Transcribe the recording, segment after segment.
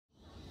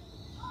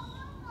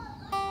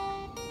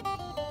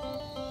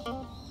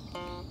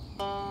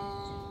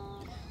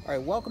All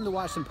right, welcome to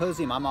Watch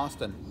Symposium. I'm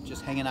Austin,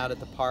 just hanging out at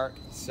the park.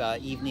 It's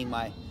evening.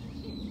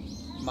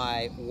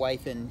 My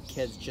wife and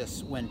kids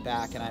just went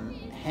back, and I'm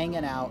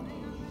hanging out,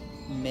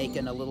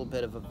 making a little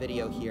bit of a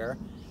video here.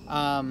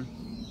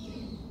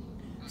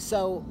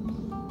 So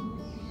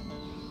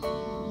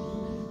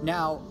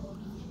now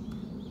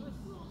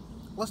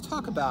let's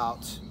talk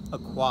about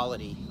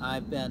equality.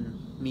 I've been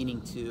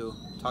meaning to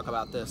talk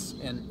about this,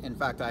 and in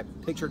fact, I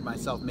pictured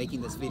myself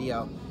making this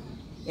video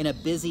in a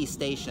busy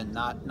station,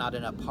 not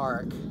in a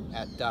park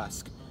at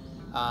dusk.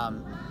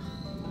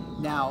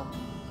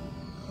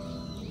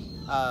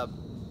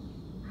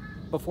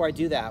 Before I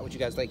do that, would you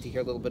guys like to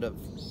hear a little bit of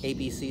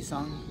ABC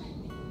song?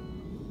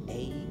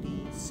 A,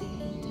 B, C,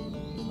 D,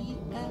 E,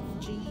 F,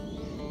 G,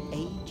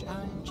 H,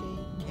 I, J,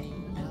 K,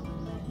 L,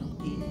 M, N, O,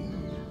 P,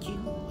 Q,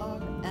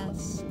 R,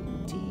 S,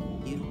 T,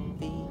 U,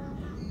 V,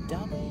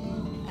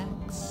 W,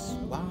 X,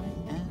 Y,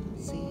 and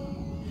Z.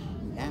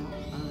 Now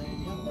I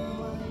know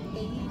my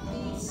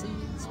ABCs.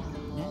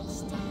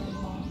 Next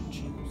time, won't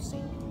you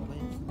sing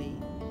with me?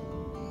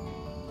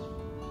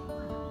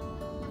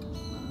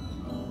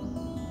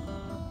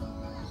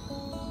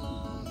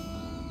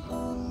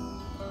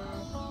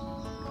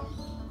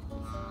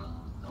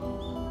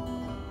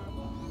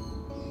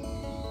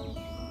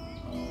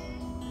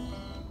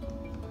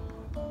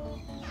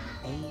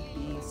 A, B,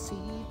 C,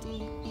 D,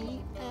 E,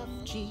 F,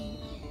 G,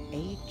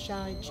 H,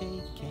 I,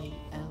 J, K,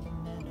 L,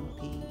 M, N, O,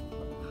 P,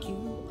 Q,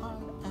 R,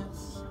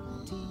 S,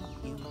 T,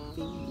 U, V,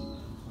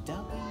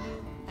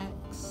 W,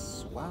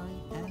 X, Y,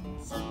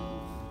 and Z.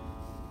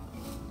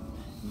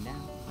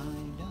 Now I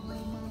know my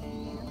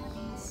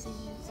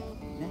ABCs.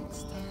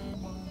 Next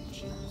time,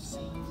 won't you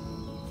sing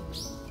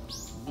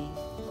me?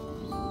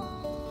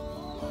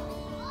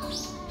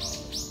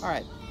 All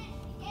right,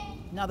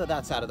 now that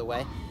that's out of the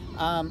way,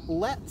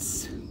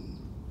 let's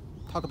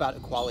talk about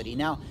equality.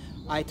 Now,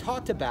 I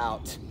talked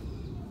about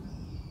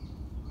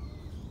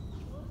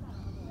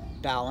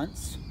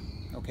balance,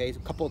 okay, a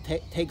couple of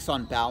takes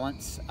on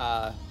balance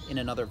in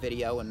another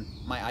video, and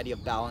my idea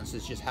of balance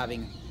is just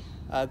having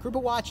a group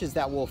of watches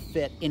that will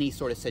fit any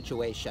sort of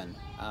situation.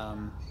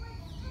 Kind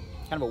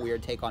of a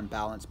weird take on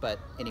balance, but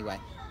anyway,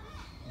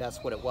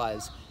 that's what it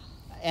was.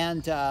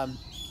 And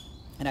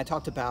I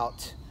talked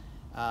about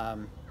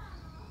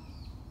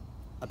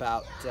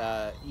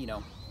you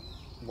know,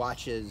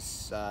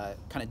 watches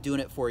kind of doing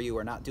it for you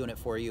or not doing it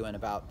for you, and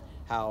about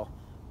how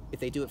if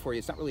they do it for you,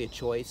 it's not really a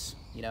choice,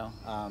 you know.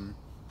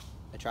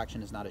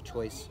 Attraction is not a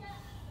choice.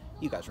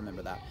 You guys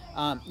remember that.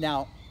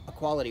 Now,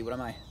 equality, what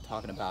am I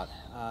talking about?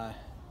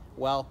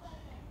 Well,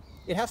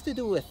 it has to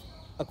do with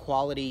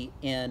equality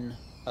in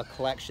a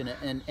collection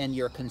and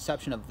your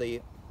conception of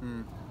the,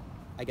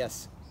 I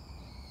guess,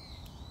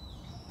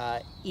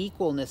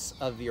 equalness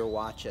of your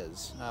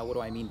watches. What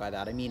do I mean by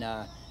that? I mean,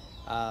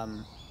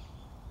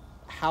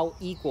 how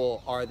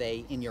equal are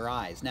they in your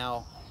eyes?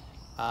 Now,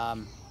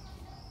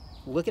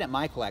 looking at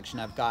my collection,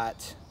 I've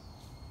got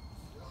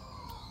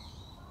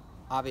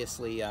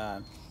obviously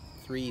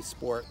 3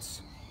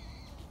 sports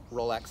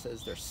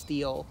Rolexes. They're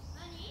steel,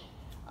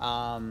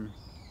 and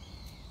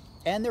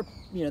they're,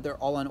 you know, they're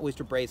all on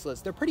oyster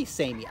bracelets. They're pretty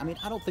samey. I mean,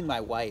 I don't think my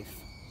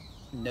wife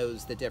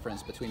knows the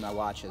difference between my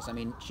watches. I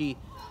mean, she,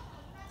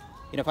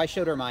 you know, if I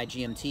showed her my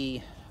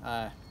GMT,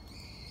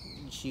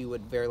 she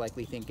would very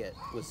likely think it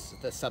was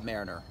the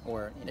Submariner,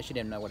 or, you know, she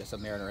didn't know what a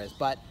Submariner is.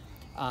 But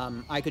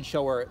I could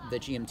show her the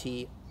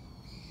GMT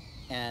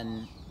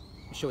and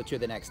show it to her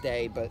the next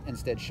day, but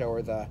instead show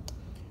her the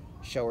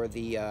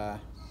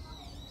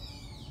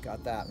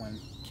got that one,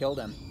 killed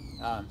him.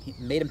 He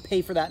made him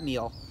pay for that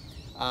meal,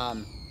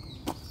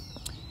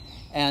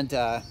 and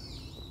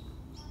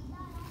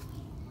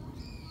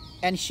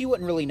she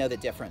wouldn't really know the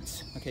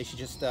difference. Okay, she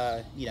just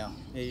you know,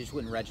 it just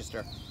wouldn't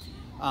register.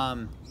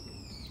 But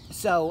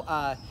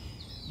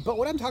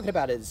what I'm talking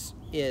about is,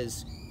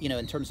 you know,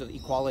 in terms of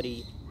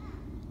equality,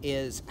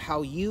 is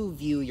how you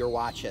view your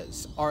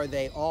watches. Are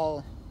they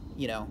all,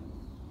 you know,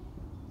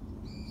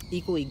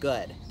 equally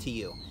good to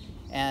you?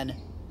 And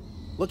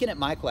looking at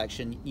my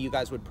collection, you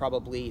guys would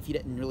probably, if you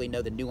didn't really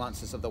know the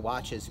nuances of the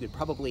watches, you would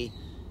probably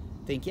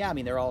think, yeah, I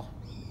mean, they're all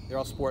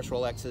sports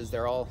Rolexes.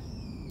 They're all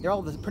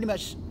pretty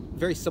much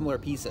very similar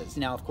pieces.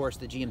 Now, of course,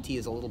 the GMT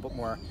is a little bit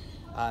more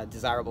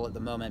desirable at the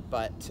moment,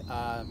 but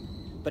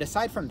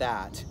aside from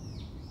that,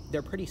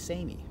 they're pretty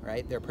samey,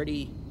 right? They're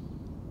pretty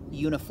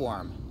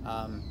uniform.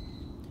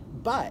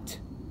 But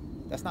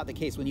that's not the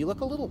case. When you look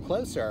a little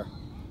closer,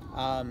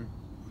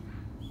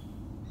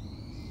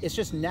 it's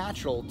just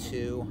natural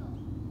to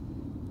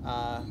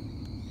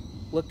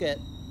look at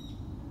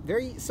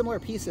very similar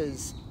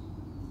pieces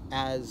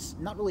as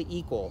not really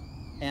equal.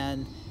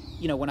 And,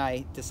 you know, when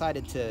I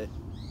decided to,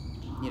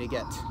 you know,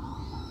 get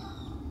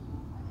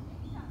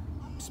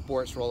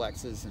sports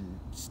Rolexes and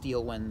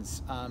steel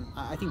ones,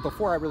 I think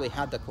before I really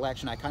had the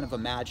collection, I kind of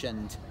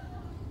imagined,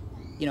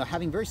 you know,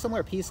 having very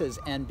similar pieces,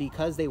 and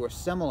because they were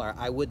similar,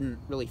 I wouldn't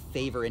really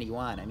favor any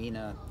one. I mean,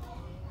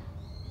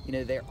 you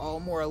know, they're all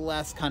more or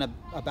less kind of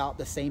about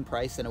the same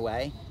price in a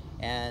way,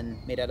 and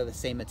made out of the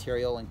same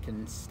material and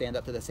can stand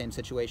up to the same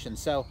situation.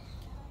 So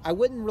I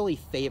wouldn't really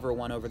favor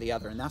one over the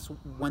other, and that's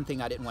one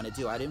thing I didn't want to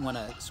do. I didn't want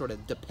to sort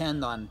of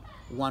depend on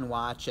one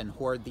watch and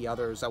hoard the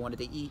others. I wanted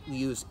to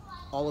use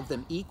all of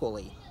them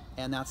equally,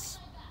 and that's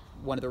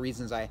one of the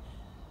reasons I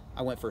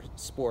went for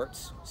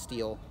sports,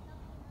 steel,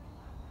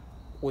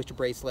 oyster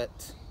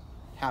bracelet,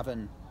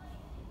 having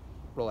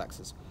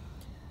Rolexes.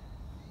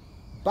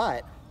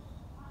 But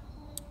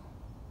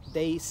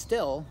they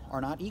still are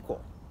not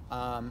equal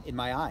in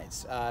my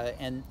eyes,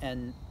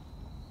 and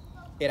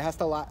it has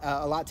a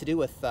lot to do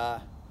with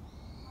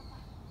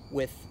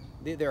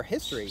their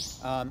history.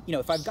 You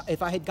know,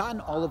 if I had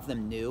gotten all of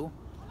them new,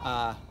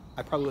 I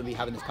probably wouldn't be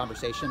having this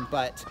conversation.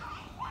 But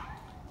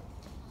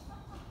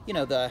you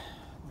know, the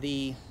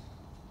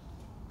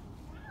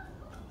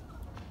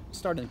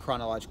start in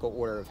chronological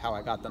order of how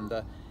I got them.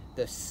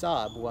 The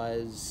sub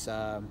was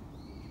okay.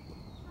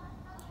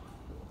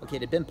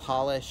 It had been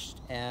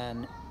polished,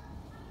 and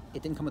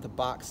it didn't come with a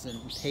box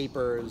and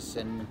papers,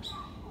 and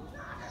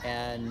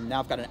now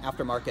I've got an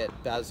aftermarket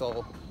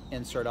bezel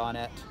insert on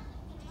it.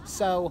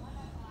 So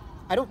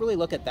I don't really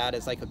look at that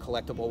as like a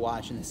collectible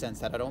watch, in the sense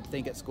that I don't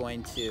think it's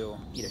going to,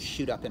 you know,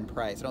 shoot up in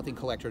price. I don't think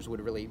collectors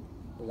would really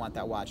want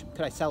that watch.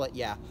 Could I sell it?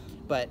 Yeah,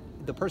 but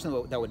the person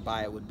that would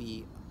buy it would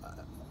be,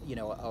 you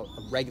know, a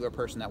regular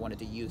person that wanted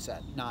to use it,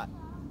 not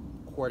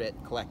hoard it,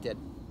 collect it,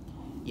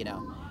 you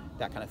know,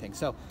 that kind of thing.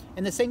 So,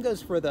 and the same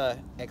goes for the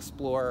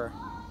Explorer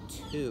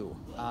 2.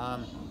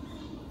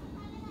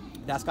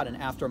 That's got an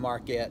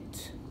aftermarket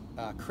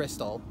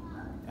crystal.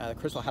 The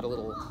crystal had a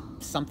little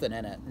something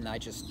in it, and I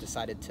just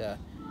decided to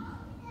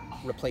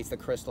replace the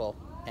crystal,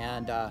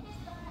 and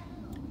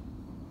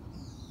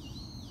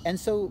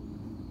so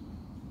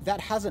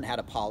that hasn't had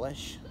a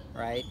polish,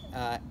 right?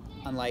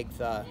 Unlike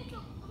the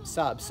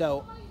sub.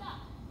 So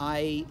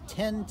I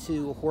tend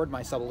to hoard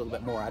my sub a little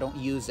bit more. I don't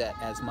use it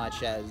as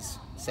much as,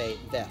 say,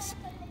 this.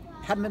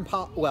 Hadn't been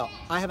well,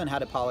 I haven't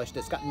had it polished.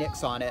 It's got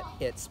nicks on it.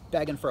 It's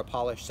begging for a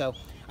polish. So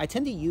I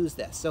tend to use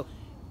this. So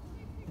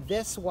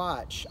this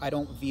watch I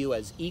don't view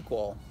as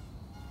equal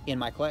in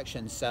my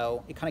collection.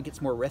 So it kind of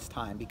gets more wrist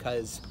time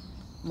because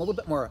I'm a little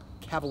bit more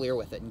cavalier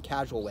with it and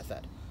casual with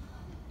it.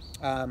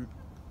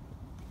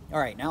 All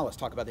right, now let's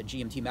talk about the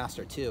GMT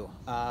Master 2.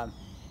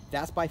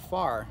 That's by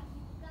far,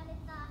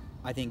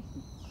 I think,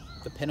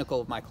 the pinnacle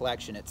of my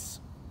collection.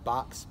 It's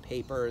box,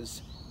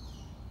 papers,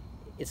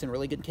 it's in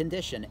really good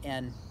condition,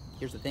 and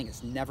here's the thing,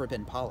 it's never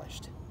been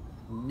polished.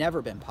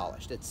 Never been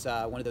polished. It's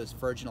one of those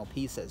virginal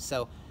pieces.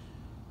 So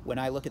when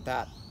I look at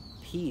that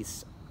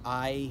piece,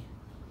 I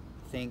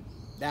think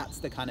that's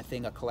the kind of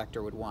thing a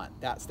collector would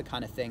want. That's the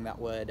kind of thing that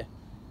would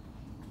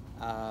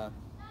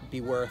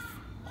be worth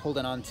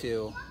holding on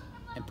to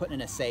and putting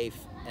in a safe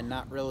and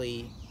not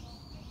really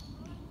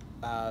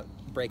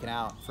breaking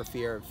out for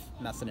fear of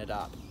messing it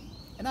up.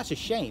 And that's a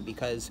shame,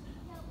 because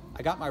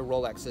I got my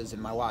Rolexes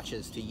and my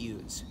watches to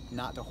use,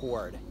 not to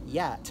hoard.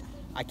 Yet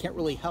I can't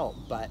really help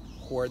but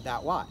hoard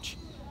that watch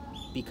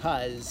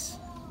because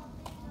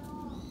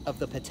of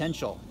the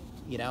potential,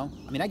 you know?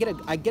 I mean, I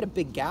get a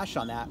big gash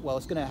on that. Well,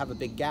 it's gonna have a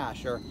big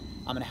gash, or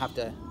I'm gonna have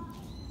to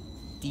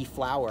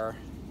deflower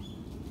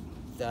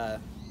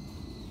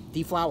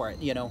it,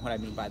 you know what I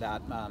mean by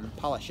that,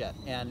 polish it,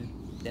 and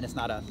then it's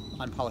not a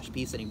unpolished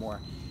piece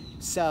anymore.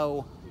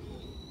 So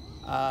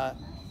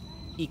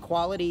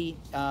equality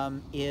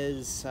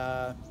is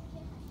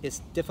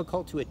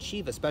difficult to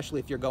achieve, especially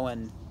if you're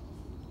going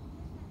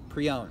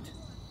pre-owned.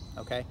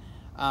 Okay,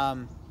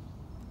 I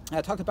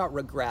talked about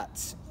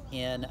regrets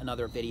in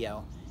another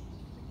video.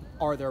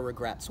 Are there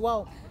regrets?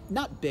 Well,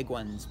 not big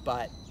ones,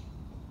 but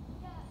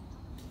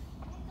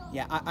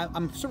yeah,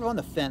 I'm sort of on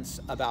the fence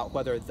about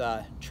whether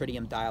the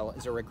tritium dial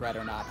is a regret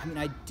or not. I mean,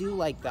 I do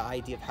like the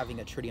idea of having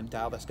a tritium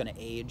dial that's going to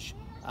age,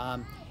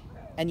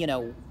 and you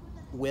know,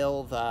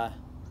 will I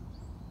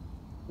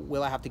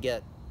have to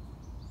get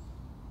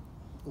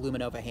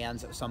Luminova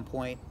hands at some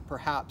point?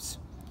 Perhaps.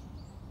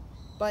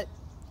 But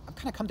I've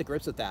kind of come to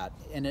grips with that.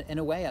 In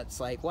a way, it's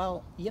like,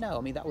 well, you know,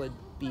 I mean, that would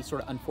be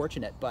sort of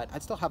unfortunate, but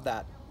I'd still have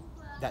that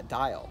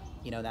dial.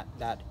 You know,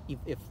 that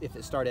if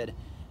it started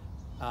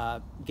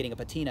getting a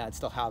patina, I'd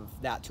still have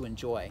that to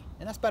enjoy.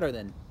 And that's better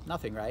than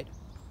nothing, right?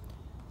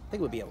 I think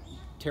it would be a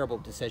terrible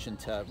decision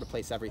to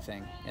replace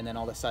everything, and then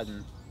all of a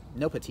sudden,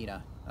 no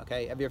patina,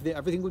 okay?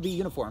 Everything would be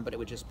uniform, but it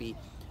would just be,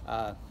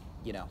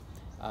 you know,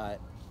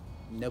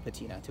 no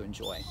patina to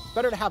enjoy.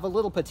 Better to have a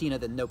little patina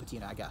than no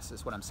patina, I guess,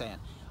 is what I'm saying.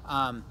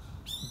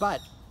 But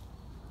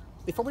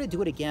if I were to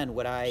do it again,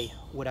 would I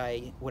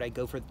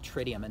go for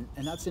tritium?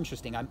 And that's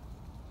interesting. I'm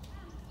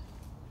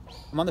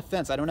on the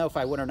fence. I don't know if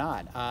I would or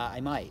not. I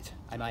might.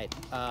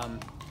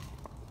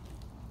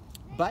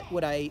 But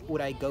would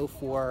I go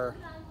for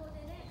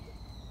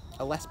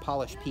a less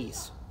polished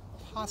piece?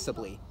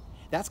 Possibly.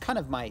 That's kind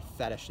of my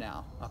fetish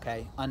now.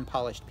 Okay,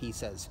 unpolished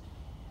pieces.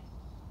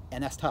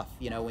 And that's tough,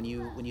 you know, when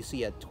you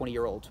see a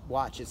 20-year-old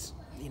watch, it's,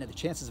 you know, the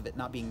chances of it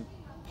not being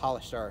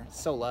polished are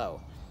so low,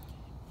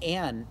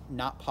 and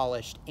not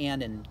polished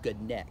and in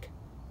good nick.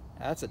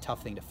 That's a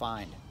tough thing to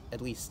find.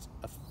 At least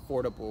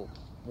affordable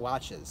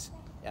watches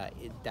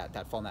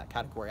that fall in that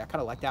category. I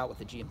kind of like that with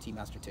the GMT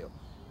Master 2.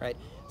 right?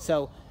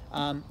 So,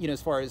 you know,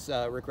 as far as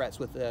regrets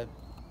with the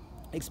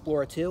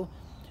Explorer 2,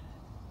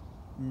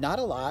 not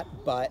a lot,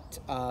 but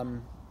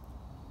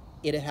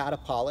it had a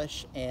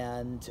polish,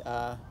 and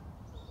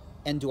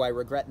do I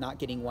regret not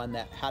getting one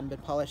that hadn't been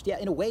polished? Yeah,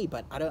 in a way,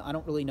 but I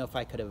don't really know if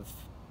I could have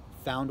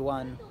found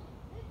one,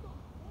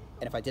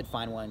 and if I did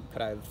find one,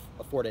 could I have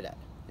afforded it?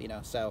 You know,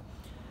 so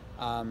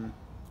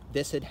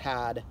this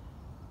had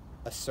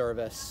a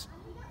service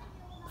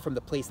from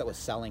the place that was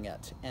selling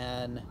it,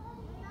 and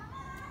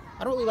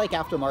I don't really like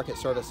aftermarket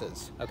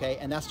services, okay?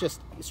 And that's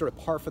just sort of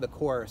par for the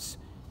course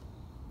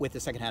with the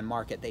secondhand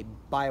market. They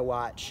buy a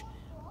watch,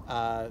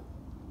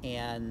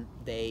 and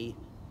they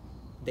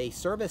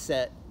service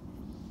it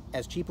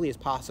as cheaply as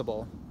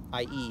possible,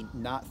 i.e.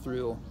 not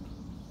through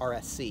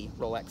RSC,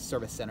 Rolex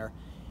Service Center.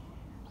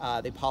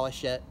 They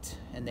polish it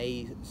and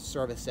they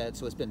service it,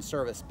 so it's been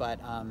serviced, but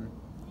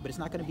it's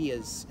not going to be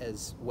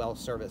as well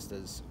serviced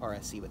as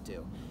RSC would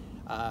do.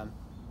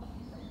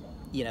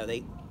 You know,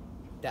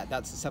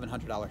 that's a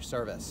 $700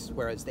 service,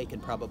 whereas they can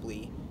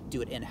probably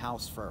do it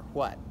in-house for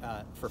what?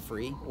 For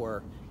free,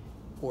 or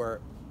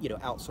you know,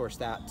 outsource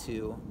that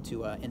to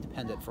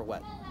independent for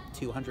what?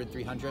 $200,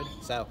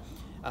 $300.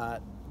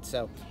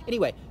 So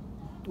anyway,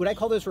 would I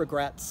call those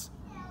regrets?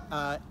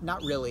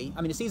 Not really.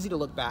 I mean, it's easy to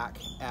look back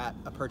at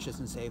a purchase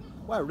and say,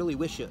 "Well, I really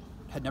wish it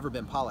had never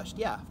been polished."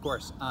 Yeah, of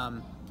course.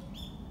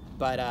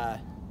 But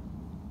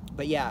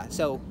yeah.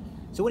 So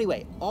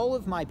anyway, all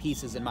of my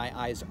pieces in my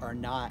eyes are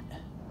not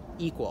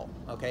equal.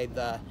 Okay,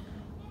 the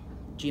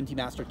GMT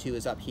Master 2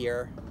 is up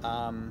here.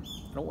 I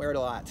don't wear it a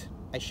lot.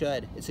 I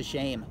should. It's a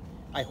shame.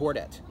 I hoard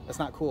it. That's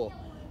not cool.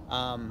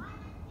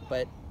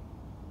 But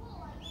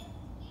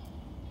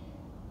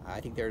I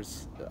think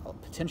there's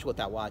potential with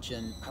that watch,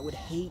 and I would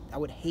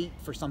hate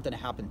for something to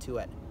happen to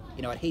it.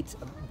 You know, I'd hate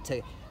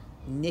to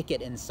nick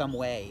it in some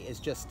way.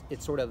 It's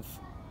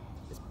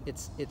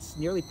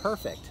nearly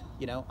perfect.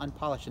 You know,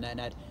 unpolished, and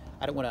I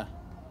don't want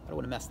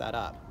to mess that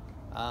up.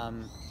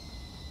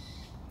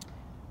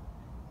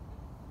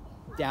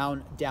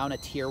 Down a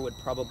tier would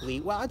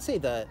probably, well, I'd say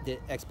the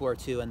Explorer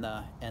 2 and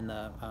the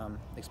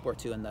Explorer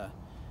 2 and the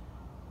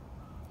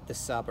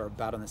Sub are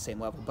about on the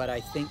same level, but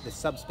I think the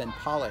Sub's been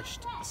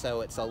polished,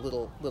 so it's a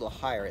little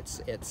higher.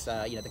 It's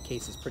you know, the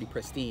case is pretty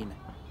pristine.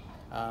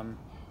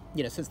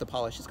 You know, since the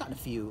polish, it's gotten a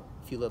few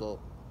little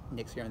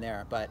nicks here and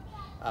there, but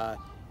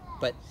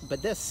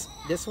this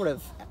sort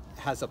of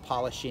has a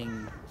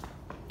polishing.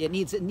 It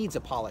needs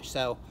a polish,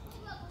 so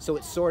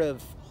it's sort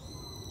of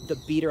the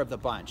beater of the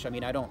bunch. I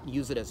mean, I don't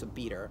use it as a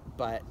beater,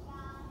 but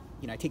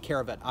you know, I take care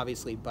of it,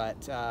 obviously,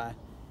 but I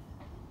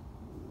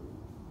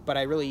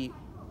really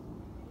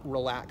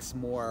relax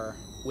more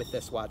with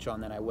this watch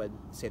on than I would,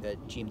 say, the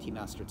GMT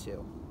Master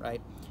 2,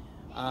 right?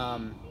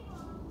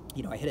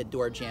 You know, I hit a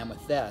door jam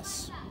with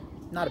this,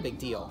 not a big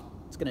deal.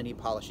 It's gonna need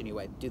polish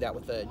anyway. Do that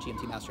with the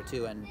GMT Master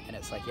 2, and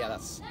it's like, yeah,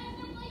 that's,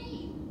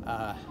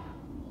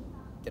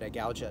 did I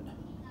gouge it?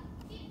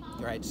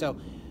 All right, so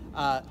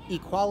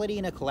equality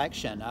in a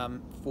collection.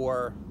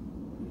 For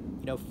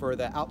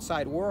the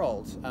outside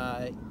world,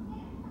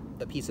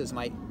 the pieces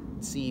might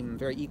seem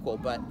very equal,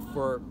 but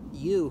for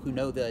you who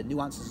know the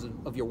nuances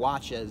of your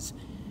watches,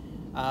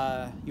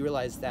 you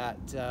realize that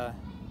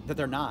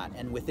they're not,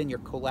 and within your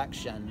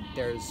collection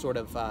there's sort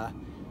of a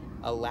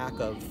lack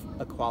of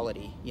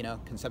equality. You know,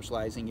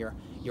 conceptualizing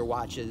your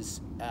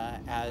watches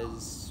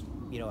as,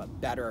 you know,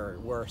 better or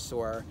worse,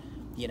 or,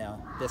 you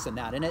know, this and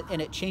that,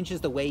 and it changes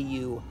the way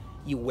you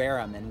wear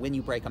them, and when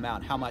you break them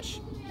out, how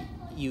much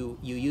you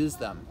use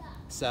them.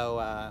 So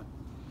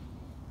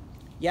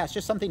yeah, it's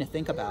just something to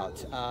think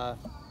about.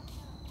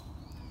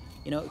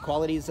 You know,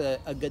 quality is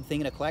a good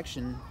thing in a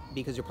collection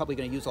because you're probably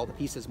going to use all the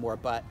pieces more,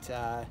 but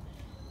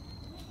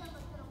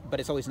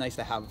it's always nice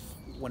to have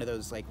one of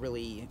those like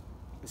really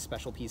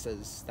special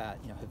pieces that,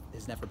 you know,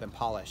 has never been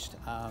polished,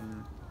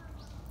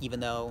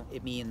 even though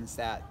it means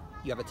that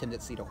you have a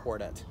tendency to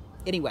hoard it.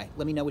 Anyway,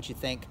 let me know what you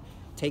think.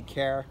 Take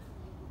care.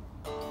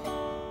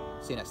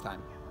 See you next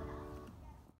time.